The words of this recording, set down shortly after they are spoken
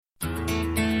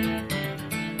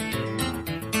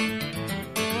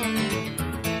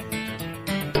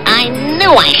I knew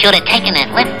I should have taken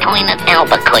that left turn at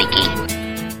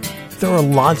Albuquerque. There are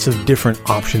lots of different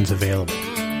options available.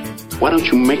 Why don't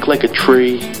you make like a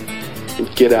tree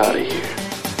and get out of here?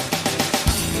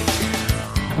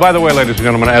 By the way, ladies and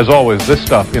gentlemen, as always, this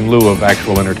stuff in lieu of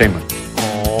actual entertainment.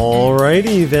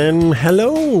 Alrighty then,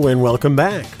 hello and welcome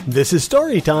back. This is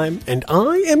Storytime, and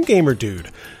I am Gamer Dude.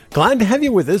 Glad to have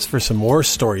you with us for some more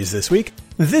stories this week.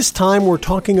 This time we're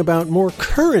talking about more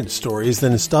current stories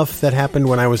than stuff that happened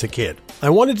when I was a kid. I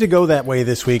wanted to go that way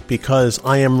this week because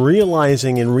I am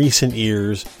realizing in recent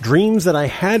years dreams that I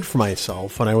had for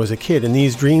myself when I was a kid, and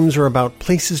these dreams are about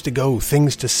places to go,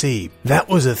 things to see. That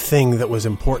was a thing that was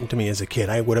important to me as a kid.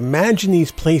 I would imagine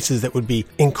these places that would be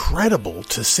incredible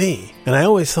to see, and I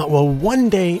always thought, well, one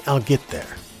day I'll get there.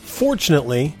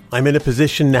 Fortunately, I'm in a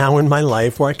position now in my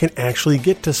life where I can actually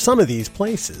get to some of these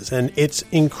places, and it's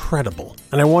incredible.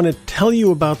 And I want to tell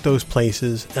you about those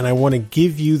places, and I want to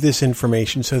give you this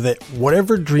information so that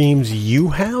whatever dreams you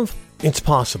have, it's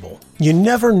possible. You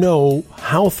never know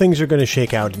how things are going to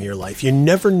shake out in your life. You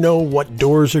never know what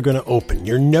doors are going to open.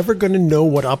 You're never going to know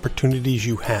what opportunities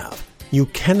you have. You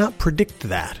cannot predict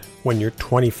that when you're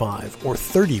 25 or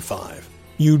 35.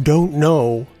 You don't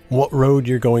know what road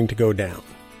you're going to go down.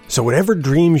 So whatever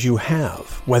dreams you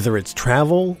have, whether it's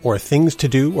travel or things to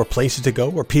do or places to go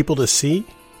or people to see,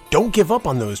 don't give up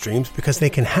on those dreams because they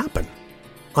can happen.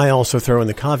 I also throw in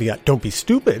the caveat, don't be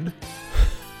stupid.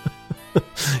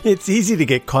 It's easy to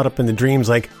get caught up in the dreams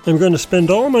like, I'm going to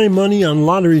spend all my money on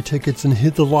lottery tickets and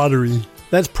hit the lottery.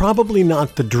 That's probably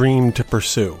not the dream to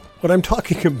pursue. What I'm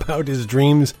talking about is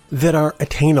dreams that are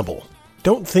attainable.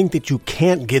 Don't think that you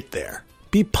can't get there.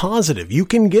 Be positive. You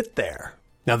can get there.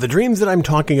 Now, the dreams that I'm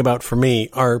talking about for me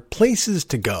are places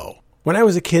to go. When I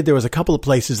was a kid, there was a couple of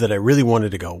places that I really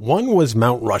wanted to go. One was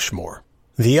Mount Rushmore.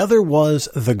 The other was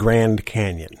the Grand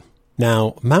Canyon.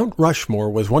 Now, Mount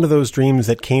Rushmore was one of those dreams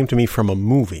that came to me from a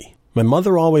movie. My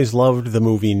mother always loved the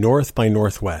movie North by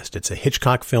Northwest. It's a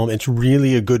Hitchcock film. It's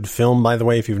really a good film, by the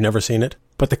way, if you've never seen it.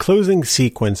 But the closing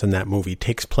sequence in that movie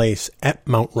takes place at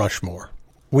Mount Rushmore.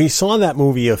 We saw that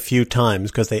movie a few times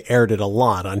because they aired it a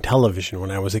lot on television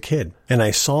when I was a kid. And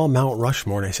I saw Mount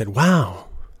Rushmore and I said, wow,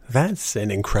 that's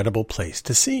an incredible place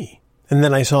to see. And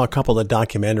then I saw a couple of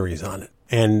documentaries on it.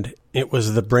 And it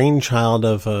was the brainchild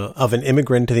of an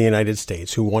immigrant to the United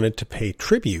States who wanted to pay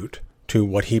tribute to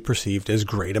what he perceived as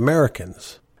great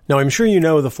Americans. Now, I'm sure you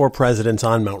know the four presidents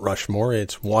on Mount Rushmore.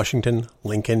 It's Washington,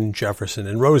 Lincoln, Jefferson,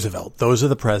 and Roosevelt. Those are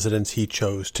the presidents he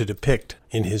chose to depict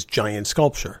in his giant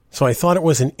sculpture. So I thought it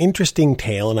was an interesting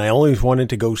tale, and I always wanted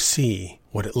to go see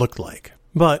what it looked like.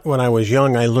 But when I was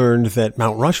young, I learned that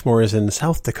Mount Rushmore is in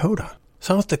South Dakota.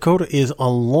 South Dakota is a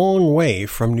long way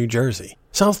from New Jersey.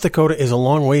 South Dakota is a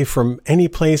long way from any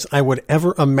place I would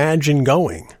ever imagine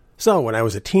going. So when I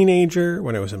was a teenager,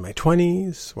 when I was in my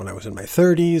 20s, when I was in my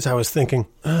 30s, I was thinking,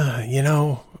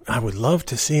 I would love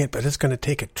to see it, but it's going to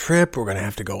take a trip. We're going to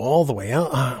have to go all the way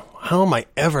out. How am I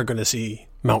ever going to see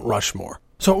Mount Rushmore?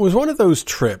 So it was one of those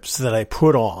trips that I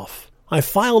put off. I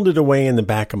filed it away in the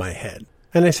back of my head.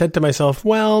 And I said to myself,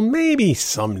 well, maybe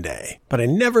someday. But I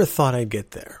never thought I'd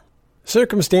get there.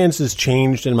 Circumstances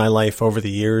changed in my life over the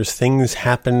years. Things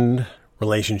happened.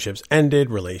 Relationships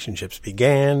ended, relationships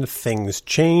began, things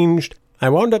changed. I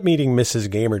wound up meeting Mrs.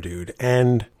 Gamerdude,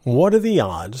 and what are the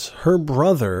odds her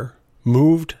brother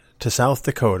moved to South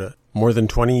Dakota more than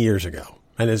 20 years ago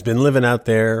and has been living out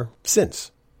there since.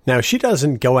 Now, she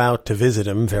doesn't go out to visit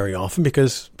him very often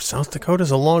because South Dakota's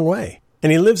a long way.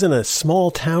 And he lives in a small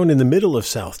town in the middle of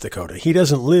South Dakota. He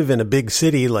doesn't live in a big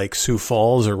city like Sioux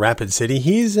Falls or Rapid City.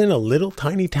 He's in a little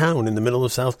tiny town in the middle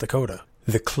of South Dakota.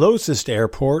 The closest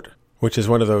airport, which is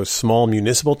one of those small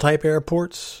municipal type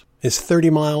airports, is 30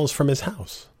 miles from his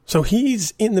house. So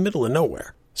he's in the middle of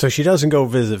nowhere. So she doesn't go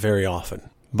visit very often.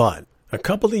 But a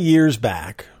couple of years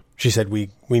back, she said, we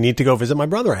need to go visit my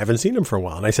brother. I haven't seen him for a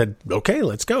while. And I said, okay,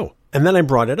 let's go. And then I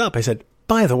brought it up. I said,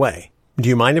 by the way, do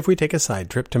you mind if we take a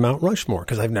side trip to Mount Rushmore?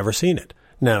 Because I've never seen it.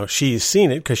 Now, she's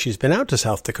seen it because she's been out to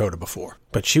South Dakota before.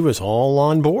 But she was all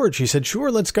on board. She said, sure,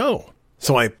 let's go.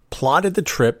 So I plotted the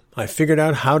trip. I figured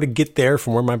out how to get there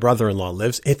from where my brother-in-law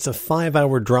lives. It's a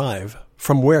 5-hour drive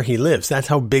from where he lives. That's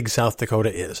how big South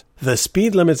Dakota is. The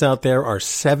speed limits out there are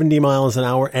 70 miles an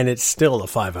hour, and it's still a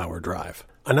 5-hour drive.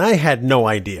 And I had no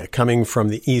idea, coming from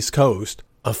the East Coast,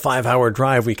 a 5-hour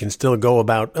drive, we can still go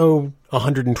about,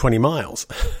 120 miles.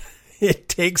 It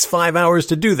takes 5 hours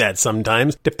to do that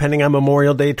sometimes, depending on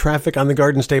Memorial Day traffic on the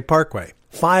Garden State Parkway.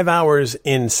 5 hours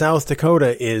in South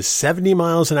Dakota is 70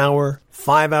 miles an hour,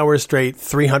 5 hours straight,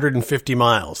 350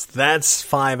 miles. That's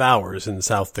 5 hours in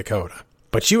South Dakota.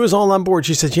 But she was all on board.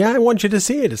 She said, yeah, I want you to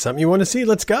see it. It's something you want to see.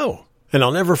 Let's go. And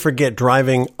I'll never forget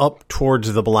driving up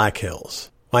towards the Black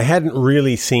Hills. I hadn't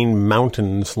really seen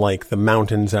mountains like the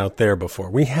mountains out there before.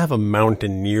 We have a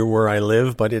mountain near where I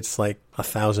live, but it's like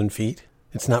 1,000 feet.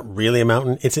 It's not really a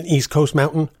mountain. It's an East Coast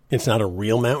mountain. It's not a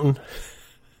real mountain.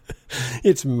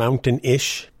 It's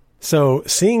mountain-ish. So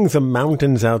seeing the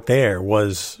mountains out there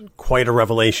was quite a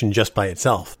revelation just by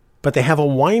itself. But they have a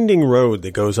winding road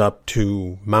that goes up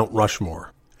to Mount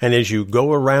Rushmore. And as you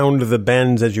go around the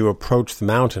bends as you approach the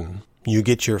mountain, you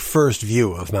get your first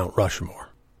view of Mount Rushmore.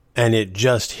 And it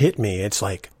just hit me. It's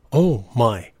like, oh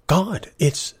my God,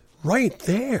 it's right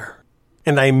there.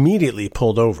 And I immediately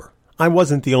pulled over. I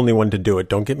wasn't the only one to do it,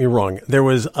 don't get me wrong. There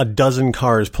was a dozen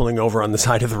cars pulling over on the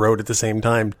side of the road at the same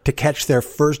time to catch their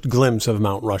first glimpse of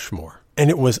Mount Rushmore.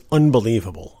 And it was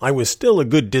unbelievable. I was still a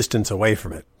good distance away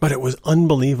from it, but it was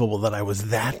unbelievable that I was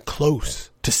that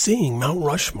close to seeing Mount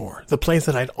Rushmore, the place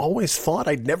that I'd always thought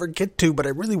I'd never get to, but I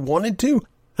really wanted to.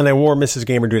 And I wore Mrs.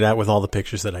 Gamer Dude out with all the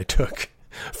pictures that I took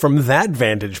from that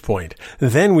vantage point.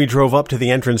 Then we drove up to the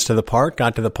entrance to the park,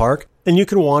 got to the park, and you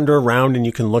can wander around and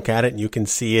you can look at it and you can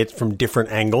see it from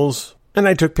different angles. And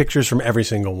I took pictures from every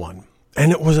single one.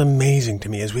 And it was amazing to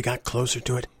me as we got closer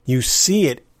to it. You see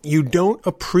it. You don't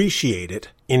appreciate it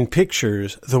in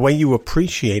pictures the way you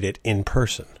appreciate it in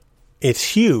person.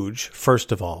 It's huge,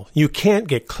 first of all. You can't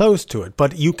get close to it,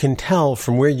 but you can tell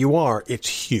from where you are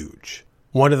it's huge.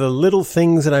 One of the little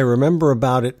things that I remember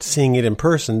about it, seeing it in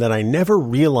person, that I never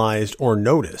realized or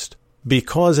noticed,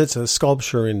 because it's a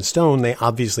sculpture in stone, they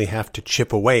obviously have to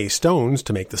chip away stones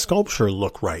to make the sculpture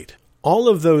look right. All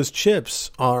of those chips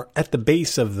are at the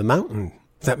base of the mountain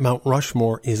that Mount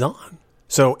Rushmore is on.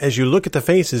 So as you look at the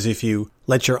faces, if you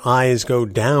let your eyes go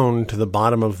down to the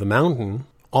bottom of the mountain,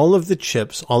 all of the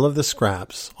chips, all of the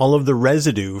scraps, all of the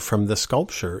residue from the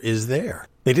sculpture is there.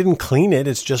 They didn't clean it.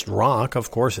 It's just rock.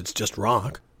 Of course, it's just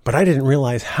rock. But I didn't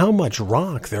realize how much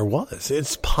rock there was.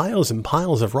 It's piles and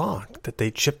piles of rock that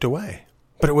they chipped away.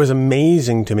 But it was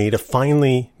amazing to me to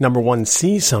finally, number one,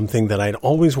 see something that I'd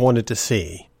always wanted to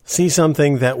see. See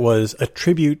something that was a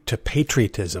tribute to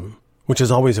patriotism, which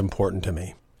is always important to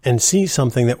me. And see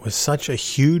something that was such a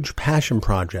huge passion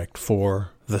project for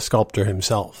the sculptor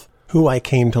himself, who I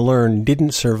came to learn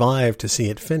didn't survive to see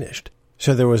it finished.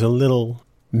 So there was a little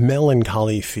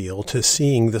melancholy feel to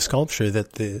seeing the sculpture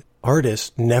that the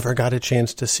artist never got a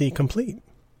chance to see complete.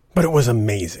 But it was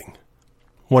amazing.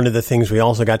 One of the things we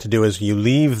also got to do is you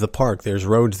leave the park, there's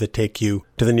roads that take you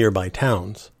to the nearby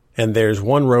towns. And there's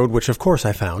one road, which of course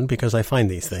I found because I find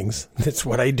these things. That's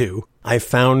what I do. I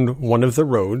found one of the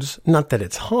roads, not that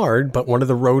it's hard, but one of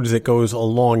the roads that goes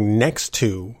along next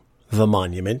to the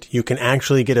monument. You can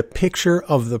actually get a picture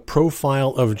of the profile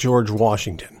of George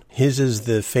Washington. His is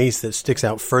the face that sticks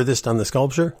out furthest on the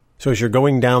sculpture. So as you're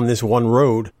going down this one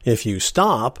road, if you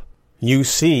stop, you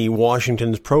see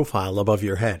Washington's profile above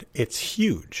your head. It's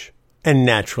huge. And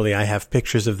naturally, I have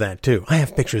pictures of that too. I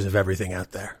have pictures of everything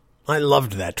out there. I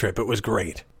loved that trip. It was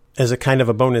great. As a kind of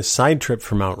a bonus side trip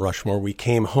for Mount Rushmore, we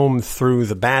came home through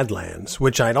the Badlands,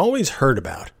 which I'd always heard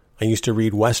about. I used to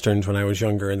read Westerns when I was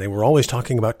younger, and they were always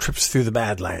talking about trips through the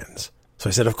Badlands. So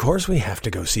I said, of course we have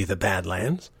to go see the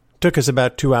Badlands. Took us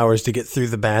about 2 hours to get through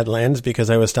the Badlands because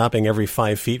I was stopping every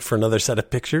 5 feet for another set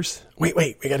of pictures. Wait,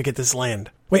 we got to get this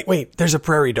land. Wait, there's a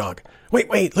prairie dog.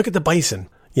 Wait, look at the bison.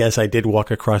 Yes, I did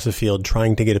walk across a field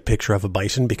trying to get a picture of a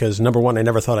bison because, number one, I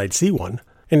never thought I'd see one.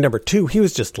 And number two, he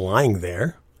was just lying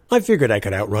there. I figured I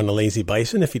could outrun a lazy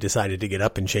bison if he decided to get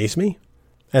up and chase me.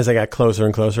 As I got closer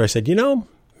and closer, I said,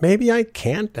 maybe I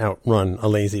can't outrun a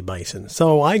lazy bison.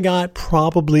 So I got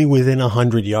probably within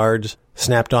 100 yards,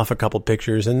 snapped off a couple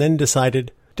pictures, and then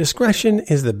decided discretion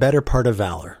is the better part of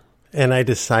valor. And I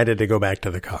decided to go back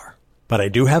to the car. But I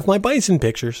do have my bison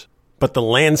pictures. But the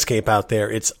landscape out there,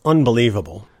 it's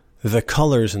unbelievable. The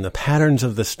colors and the patterns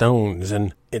of the stones,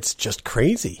 and it's just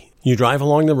crazy. You drive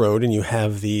along the road and you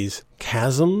have these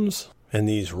chasms and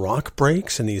these rock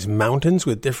breaks and these mountains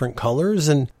with different colors,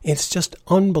 and it's just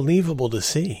unbelievable to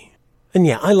see. And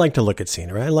yeah, I like to look at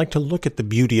scenery. I like to look at the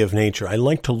beauty of nature. I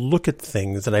like to look at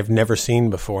things that I've never seen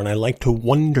before, and I like to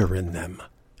wonder in them.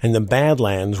 And the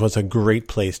Badlands was a great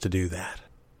place to do that.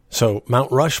 So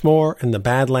Mount Rushmore and the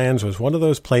Badlands was one of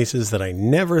those places that I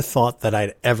never thought that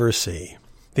I'd ever see.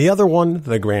 The other one,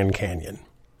 the Grand Canyon.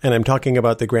 And I'm talking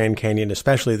about the Grand Canyon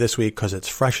especially this week because it's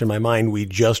fresh in my mind. We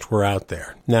just were out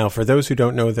there. Now, for those who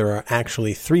don't know, there are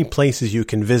actually 3 places you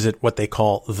can visit what they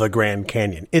call the Grand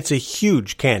Canyon. It's a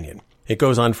huge canyon. It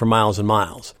goes on for miles and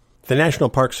miles. The National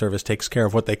Park Service takes care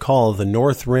of what they call the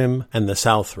North Rim and the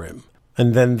South Rim.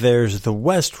 And then there's the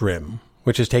West Rim,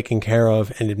 which is taken care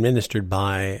of and administered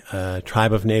by a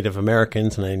tribe of Native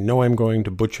Americans, and I know I'm going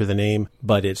to butcher the name,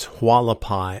 but it's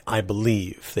Hualapai, I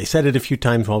believe. They said it a few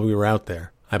times while we were out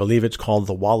there. I believe it's called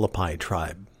the Hualapai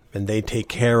tribe, and they take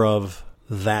care of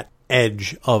that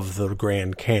edge of the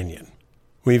Grand Canyon.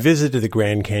 We visited the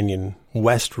Grand Canyon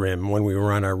West Rim when we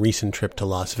were on our recent trip to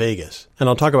Las Vegas, and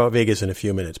I'll talk about Vegas in a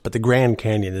few minutes, but the Grand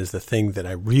Canyon is the thing that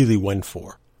I really went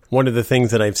for. One of the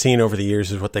things that I've seen over the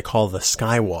years is what they call the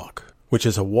Skywalk, which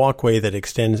is a walkway that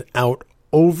extends out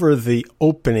over the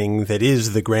opening that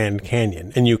is the Grand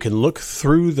Canyon. And you can look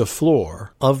through the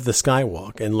floor of the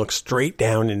Skywalk and look straight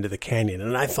down into the canyon.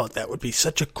 And I thought that would be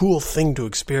such a cool thing to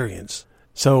experience.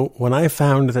 So when I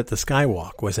found that the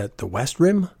Skywalk was at the West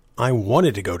Rim, I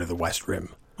wanted to go to the West Rim.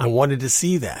 I wanted to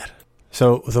see that.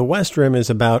 So the West Rim is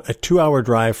about a 2-hour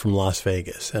drive from Las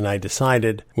Vegas. And I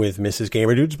decided, with Mrs.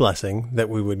 Gamerdude's blessing, that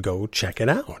we would go check it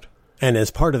out. And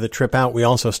as part of the trip out, we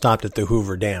also stopped at the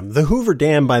Hoover Dam. The Hoover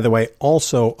Dam, by the way,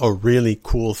 also a really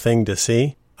cool thing to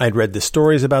see. I'd read the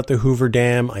stories about the Hoover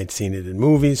Dam. I'd seen it in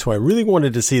movies, so I really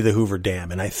wanted to see the Hoover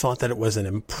Dam, and I thought that it was an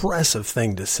impressive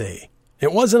thing to see.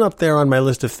 It wasn't up there on my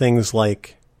list of things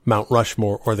like Mount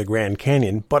Rushmore or the Grand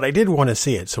Canyon, but I did want to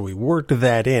see it, so we worked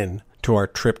that in to our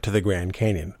trip to the Grand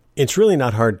Canyon. It's really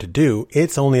not hard to do.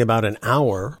 It's only about an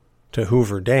hour to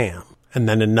Hoover Dam, and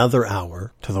then another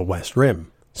hour to the West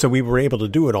Rim. So we were able to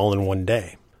do it all in one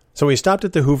day. So we stopped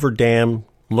at the Hoover Dam,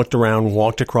 looked around,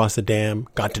 walked across the dam,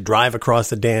 got to drive across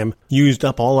the dam, used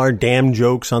up all our dam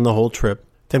jokes on the whole trip.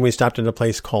 Then we stopped at a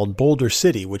place called Boulder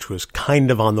City, which was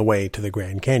kind of on the way to the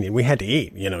Grand Canyon. We had to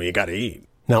eat. You got to eat.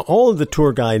 Now, all of the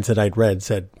tour guides that I'd read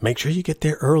said, make sure you get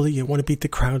there early. You want to beat the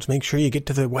crowds. Make sure you get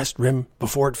to the West Rim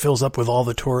before it fills up with all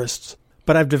the tourists.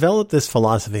 But I've developed this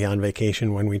philosophy on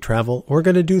vacation when we travel. We're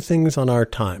going to do things on our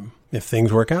time. If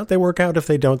things work out, they work out. If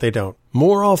they don't, they don't.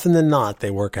 More often than not, they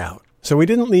work out. So we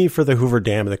didn't leave for the Hoover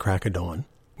Dam at the crack of dawn.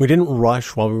 We didn't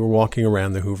rush while we were walking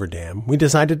around the Hoover Dam. We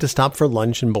decided to stop for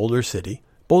lunch in Boulder City.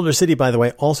 Boulder City, by the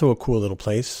way, also a cool little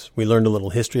place. We learned a little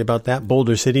history about that.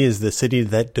 Boulder City is the city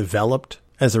that developed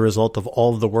as a result of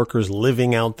all of the workers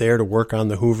living out there to work on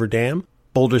the Hoover Dam.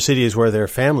 Boulder City is where their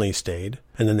families stayed,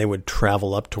 and then they would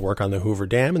travel up to work on the Hoover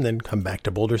Dam and then come back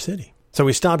to Boulder City. So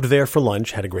we stopped there for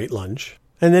lunch, had a great lunch.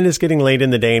 And then it's getting late in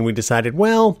the day and we decided,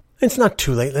 well, it's not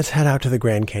too late. Let's head out to the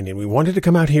Grand Canyon. We wanted to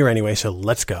come out here anyway, so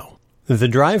let's go. The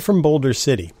drive from Boulder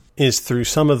City is through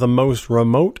some of the most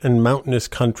remote and mountainous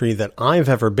country that I've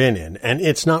ever been in. And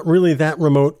it's not really that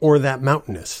remote or that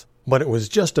mountainous. But it was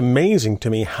just amazing to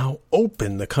me how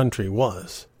open the country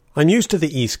was. I'm used to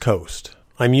the East Coast.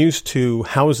 I'm used to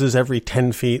houses every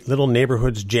 10 feet, little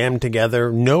neighborhoods jammed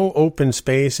together, no open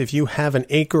space. If you have an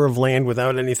acre of land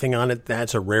without anything on it,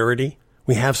 that's a rarity.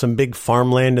 We have some big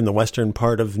farmland in the western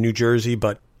part of New Jersey,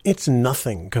 but it's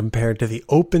nothing compared to the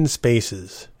open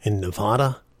spaces in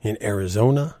Nevada, in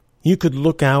Arizona. You could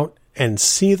look out and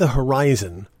see the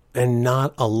horizon and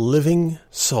not a living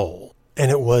soul. And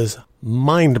it was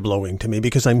mind-blowing to me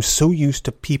because I'm so used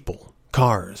to people,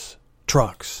 cars,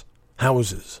 trucks,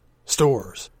 houses,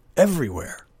 stores,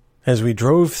 everywhere. As we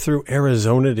drove through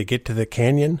Arizona to get to the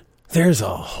canyon, there's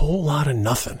a whole lot of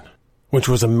nothing. Which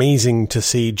was amazing to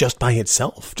see just by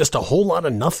itself. Just a whole lot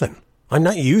of nothing. I'm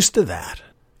not used to that.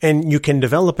 And you can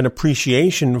develop an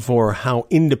appreciation for how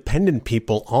independent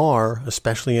people are,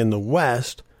 especially in the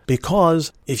West,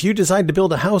 because if you decide to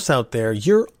build a house out there,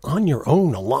 you're on your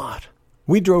own a lot.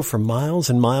 We drove for miles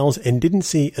and miles and didn't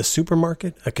see a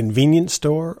supermarket, a convenience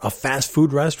store, a fast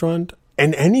food restaurant,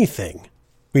 and anything.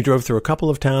 We drove through a couple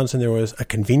of towns and there was a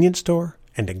convenience store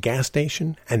and a gas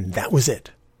station, and that was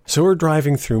it. So we're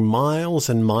driving through miles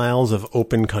and miles of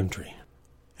open country.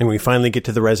 And we finally get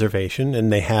to the reservation,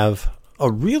 and they have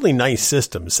a really nice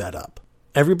system set up.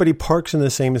 Everybody parks in the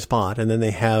same spot, and then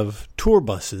they have tour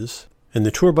buses. And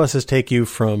the tour buses take you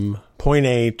from point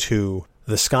A to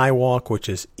the Skywalk, which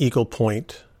is Eagle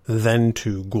Point, then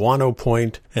to Guano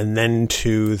Point, and then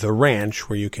to the ranch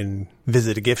where you can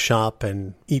visit a gift shop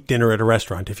and eat dinner at a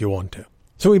restaurant if you want to.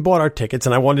 So we bought our tickets,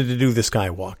 and I wanted to do the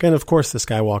Skywalk. And of course, the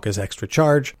Skywalk is extra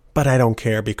charge, but I don't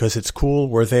care because it's cool.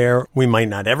 We're there. We might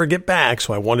not ever get back,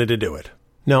 so I wanted to do it.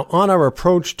 Now, on our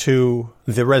approach to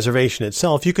the reservation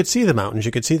itself, you could see the mountains,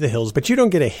 you could see the hills, but you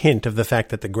don't get a hint of the fact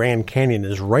that the Grand Canyon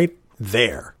is right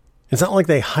there. It's not like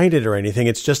they hide it or anything.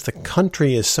 It's just the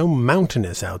country is so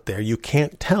mountainous out there, you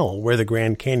can't tell where the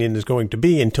Grand Canyon is going to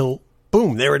be until,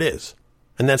 boom, there it is.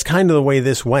 And that's kind of the way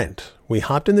this went. We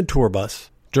hopped in the tour bus,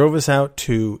 drove us out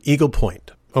to Eagle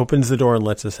Point, opens the door and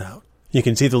lets us out. You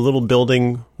can see the little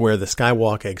building where the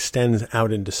Skywalk extends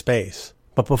out into space.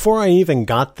 But before I even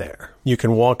got there, you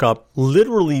can walk up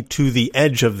literally to the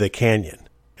edge of the canyon.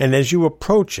 And as you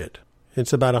approach it,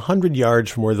 it's about 100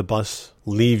 yards from where the bus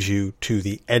leaves you to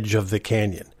the edge of the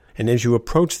canyon. And as you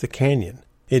approach the canyon,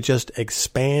 it just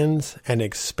expands and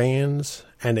expands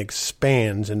and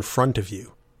expands in front of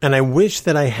you. And I wish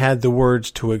that I had the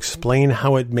words to explain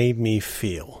how it made me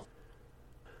feel.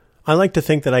 I like to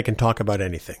think that I can talk about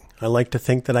anything. I like to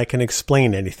think that I can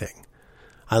explain anything.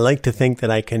 I like to think that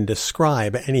I can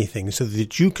describe anything so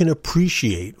that you can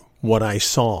appreciate what I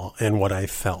saw and what I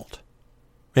felt.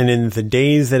 And in the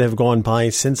days that have gone by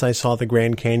since I saw the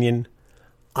Grand Canyon,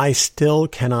 I still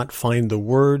cannot find the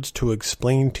words to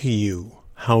explain to you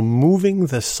how moving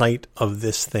the sight of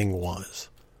this thing was.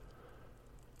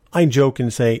 I joke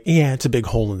and say, yeah, it's a big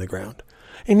hole in the ground.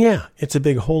 And yeah, it's a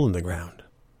big hole in the ground.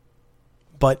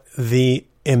 But the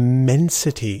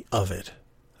immensity of it,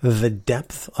 the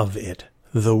depth of it,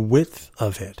 the width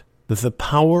of it, the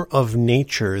power of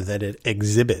nature that it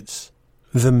exhibits,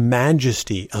 the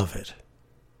majesty of it.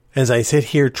 As I sit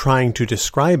here trying to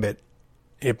describe it,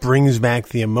 it brings back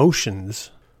the emotions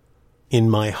in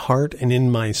my heart and in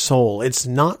my soul. It's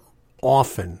not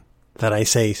often that I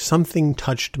say something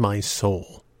touched my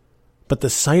soul, but the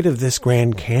sight of this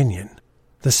Grand Canyon,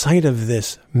 the sight of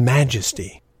this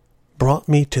majesty, brought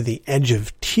me to the edge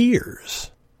of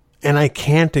tears, and I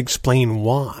can't explain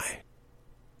why.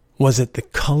 Was it the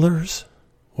colors?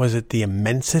 Was it the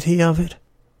immensity of it?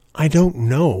 I don't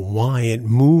know why it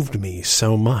moved me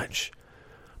so much.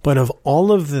 But of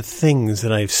all of the things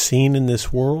that I've seen in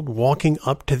this world, walking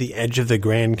up to the edge of the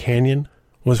Grand Canyon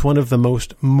was one of the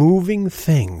most moving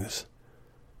things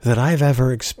that I've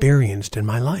ever experienced in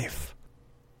my life.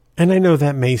 And I know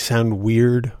that may sound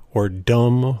weird or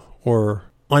dumb or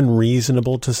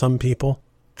unreasonable to some people.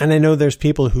 And I know there's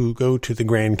people who go to the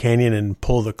Grand Canyon and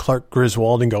pull the Clark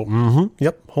Griswold and go,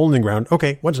 yep, hole in the ground.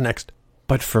 Okay, what's next?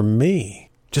 But for me,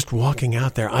 just walking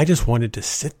out there, I just wanted to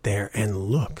sit there and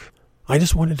look. I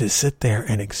just wanted to sit there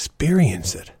and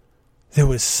experience it. There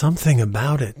was something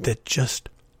about it that just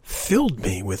filled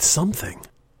me with something.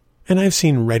 And I've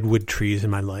seen redwood trees in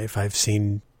my life. I've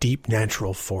seen deep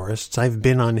natural forests. I've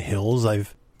been on hills.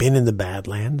 I've been in the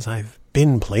Badlands. I've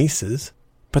been places.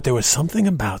 But there was something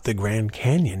about the Grand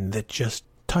Canyon that just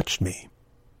touched me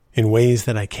in ways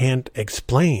that I can't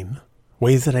explain,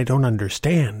 ways that I don't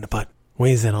understand, but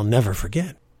ways that I'll never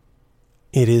forget.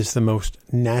 It is the most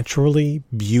naturally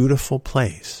beautiful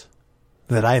place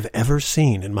that I've ever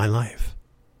seen in my life.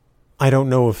 I don't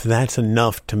know if that's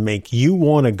enough to make you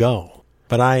want to go,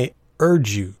 but I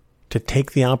urge you to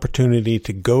take the opportunity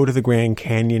to go to the Grand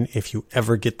Canyon if you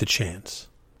ever get the chance.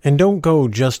 And don't go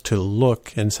just to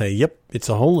look and say, yep, it's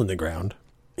a hole in the ground.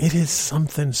 It is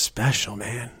something special,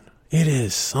 man. It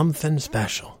is something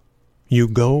special. You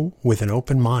go with an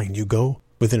open mind. You go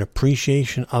with an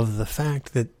appreciation of the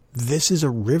fact that this is a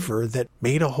river that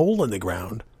made a hole in the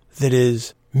ground that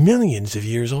is millions of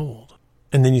years old.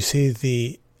 And then you see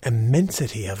the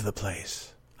immensity of the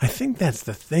place. I think that's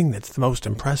the thing that's the most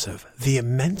impressive. The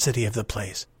immensity of the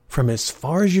place. From as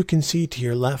far as you can see to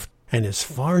your left and as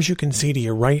far as you can see to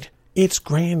your right, it's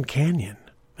Grand Canyon.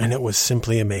 And it was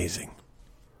simply amazing.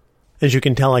 As you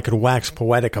can tell, I could wax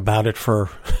poetic about it for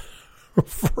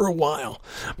a while.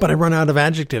 But I run out of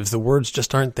adjectives. The words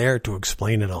just aren't there to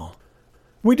explain it all.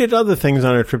 We did other things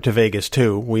on our trip to Vegas,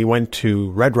 too. We went to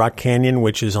Red Rock Canyon,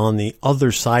 which is on the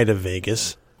other side of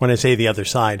Vegas. When I say the other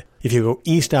side, if you go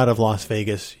east out of Las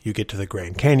Vegas, you get to the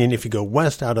Grand Canyon. If you go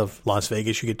west out of Las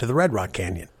Vegas, you get to the Red Rock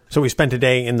Canyon. So we spent a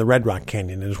day in the Red Rock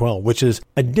Canyon as well, which is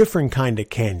a different kind of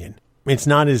canyon. It's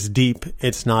not as deep,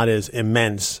 it's not as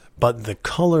immense, but the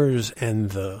colors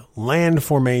and the land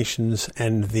formations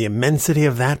and the immensity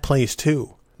of that place,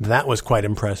 too, that was quite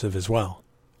impressive as well.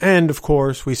 And, of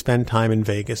course, we spend time in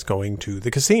Vegas going to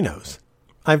the casinos.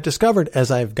 I've discovered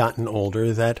as I've gotten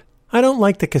older that I don't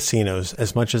like the casinos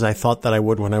as much as I thought that I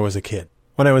would when I was a kid.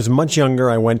 When I was much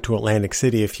younger, I went to Atlantic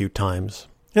City a few times,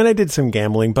 and I did some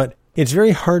gambling, but it's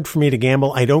very hard for me to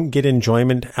gamble. I don't get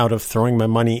enjoyment out of throwing my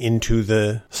money into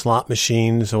the slot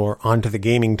machines or onto the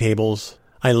gaming tables.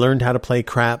 I learned how to play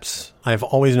craps. I've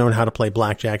always known how to play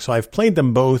blackjack, so I've played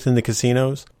them both in the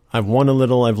casinos. I've won a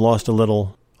little, I've lost a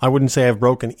little. I wouldn't say I've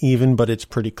broken even, but it's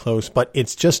pretty close. But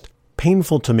it's just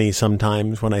painful to me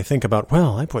sometimes when I think about,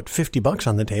 well, I put $50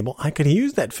 on the table. I could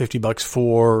use that $50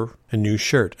 for a new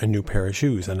shirt, a new pair of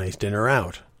shoes, a nice dinner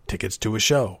out, tickets to a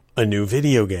show, a new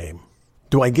video game.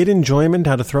 Do I get enjoyment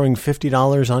out of throwing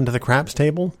 $50 onto the craps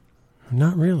table?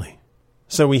 Not really.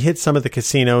 So we hit some of the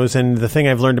casinos, and the thing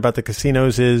I've learned about the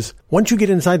casinos is once you get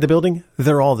inside the building,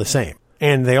 they're all the same.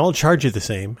 And they all charge you the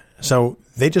same. So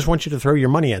they just want you to throw your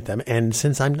money at them. And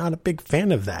since I'm not a big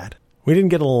fan of that, we didn't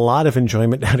get a lot of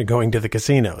enjoyment out of going to the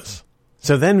casinos.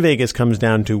 So then Vegas comes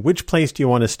down to which place do you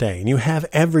want to stay? And you have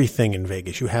everything in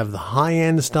Vegas. You have the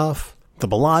high-end stuff, the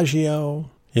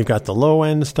Bellagio, you've got the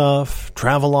low-end stuff,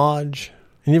 Travelodge,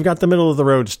 and you've got the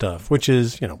middle-of-the-road stuff, which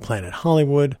is, Planet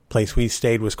Hollywood. Place we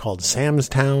stayed was called Sam's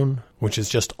Town, which is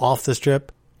just off the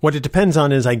Strip. What it depends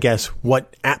on is, I guess,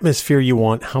 what atmosphere you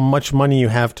want, how much money you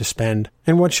have to spend,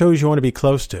 and what shows you want to be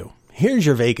close to. Here's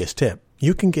your Vegas tip.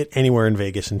 You can get anywhere in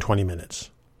Vegas in 20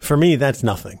 minutes. For me, that's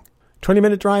nothing.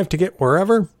 20-minute drive to get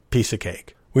wherever? Piece of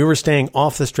cake. We were staying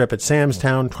off the Strip at Sam's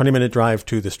Town, 20-minute drive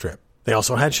to the Strip. They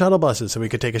also had shuttle buses, so we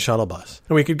could take a shuttle bus.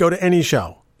 And we could go to any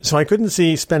show. So I couldn't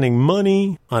see spending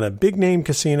money on a big-name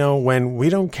casino when we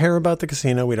don't care about the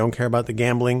casino, we don't care about the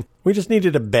gambling. We just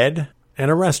needed a bed and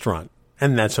a restaurant.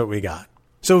 And that's what we got.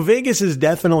 So Vegas is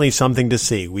definitely something to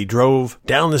see. We drove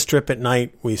down the Strip at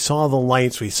night. We saw the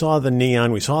lights. We saw the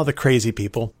neon. We saw the crazy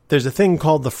people. There's a thing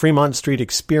called the Fremont Street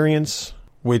Experience,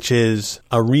 which is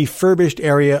a refurbished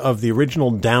area of the original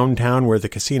downtown where the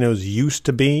casinos used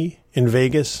to be in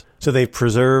Vegas. So they've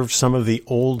preserved some of the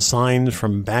old signs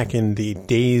from back in the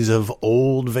days of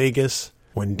old Vegas,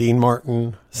 when Dean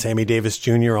Martin, Sammy Davis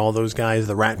Jr., all those guys,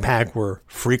 the Rat Pack, were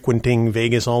frequenting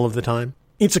Vegas all of the time.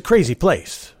 It's a crazy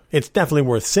place. It's definitely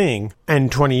worth seeing.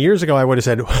 And 20 years ago, I would have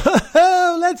said,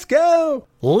 whoa, let's go.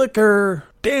 Liquor,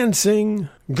 dancing,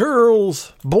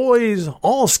 girls, boys,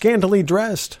 all scantily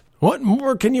dressed. What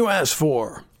more can you ask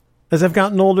for? As I've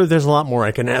gotten older, there's a lot more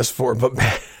I can ask for, but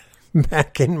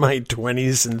back in my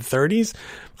 20s and 30s,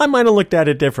 I might have looked at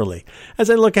it differently. As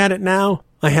I look at it now,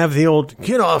 I have the old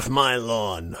get off my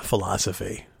lawn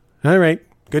philosophy. All right,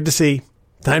 good to see.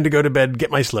 Time to go to bed, get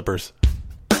my slippers.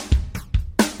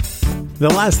 The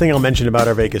last thing I'll mention about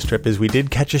our Vegas trip is we did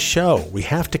catch a show. We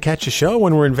have to catch a show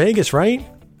when we're in Vegas, right?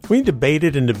 We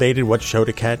debated and debated what show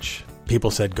to catch. People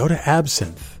said, go to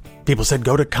Absinthe. People said,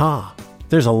 go to Ka.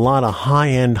 There's a lot of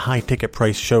high-end, high-ticket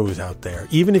price shows out there.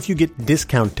 Even if you get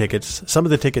discount tickets, some of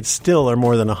the tickets still are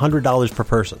more than $100 per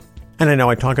person. And I know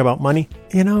I talk about money.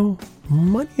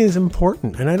 Money is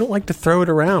important, and I don't like to throw it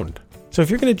around. So if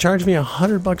you're going to charge me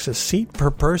 $100 a seat per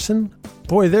person,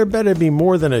 boy, there better be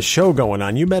more than a show going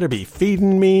on. You better be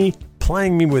feeding me,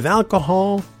 plying me with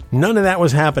alcohol. None of that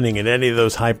was happening at any of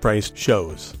those high-priced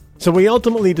shows. So we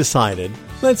ultimately decided,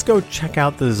 let's go check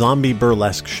out the Zombie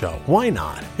Burlesque show. Why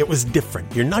not? It was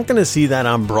different. You're not going to see that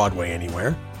on Broadway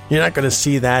anywhere. You're not going to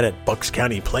see that at Bucks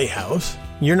County Playhouse.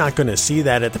 You're not going to see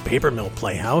that at the Paper Mill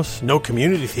Playhouse. No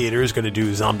community theater is going to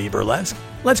do Zombie Burlesque.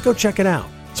 Let's go check it out.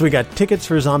 So we got tickets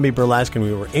for Zombie Burlesque, and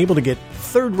we were able to get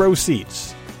third-row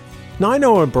seats. Now, I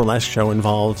know a burlesque show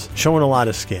involves showing a lot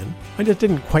of skin. I just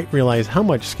didn't quite realize how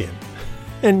much skin.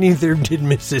 And neither did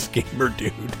Mrs. Gamer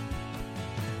Dude.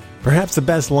 Perhaps the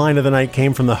best line of the night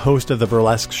came from the host of the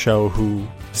burlesque show, who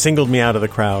singled me out of the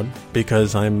crowd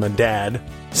because I'm a dad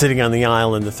sitting on the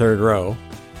aisle in the third row.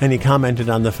 And he commented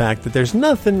on the fact that there's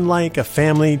nothing like a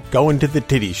family going to the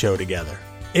titty show together.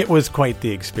 It was quite the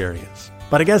experience.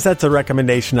 But I guess that's a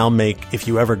recommendation I'll make if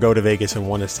you ever go to Vegas and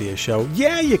want to see a show.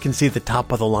 Yeah, you can see the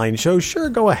top of the line show. Sure,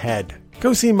 go ahead.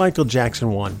 Go see Michael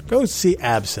Jackson 1. Go see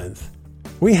Absinthe.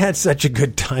 We had such a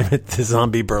good time at the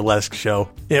Zombie Burlesque show.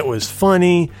 It was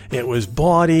funny, it was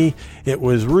bawdy, it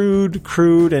was rude,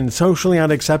 crude, and socially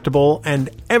unacceptable, and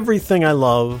everything I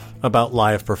love about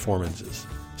live performances.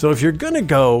 So if you're gonna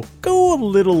go a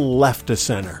little left to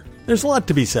center. There's a lot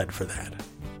to be said for that.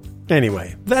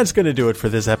 Anyway, that's going to do it for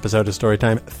this episode of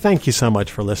Storytime. Thank you so much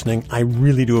for listening. I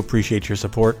really do appreciate your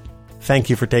support. Thank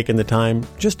you for taking the time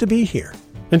just to be here.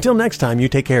 Until next time, you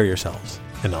take care of yourselves,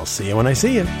 and I'll see you when I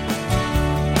see you.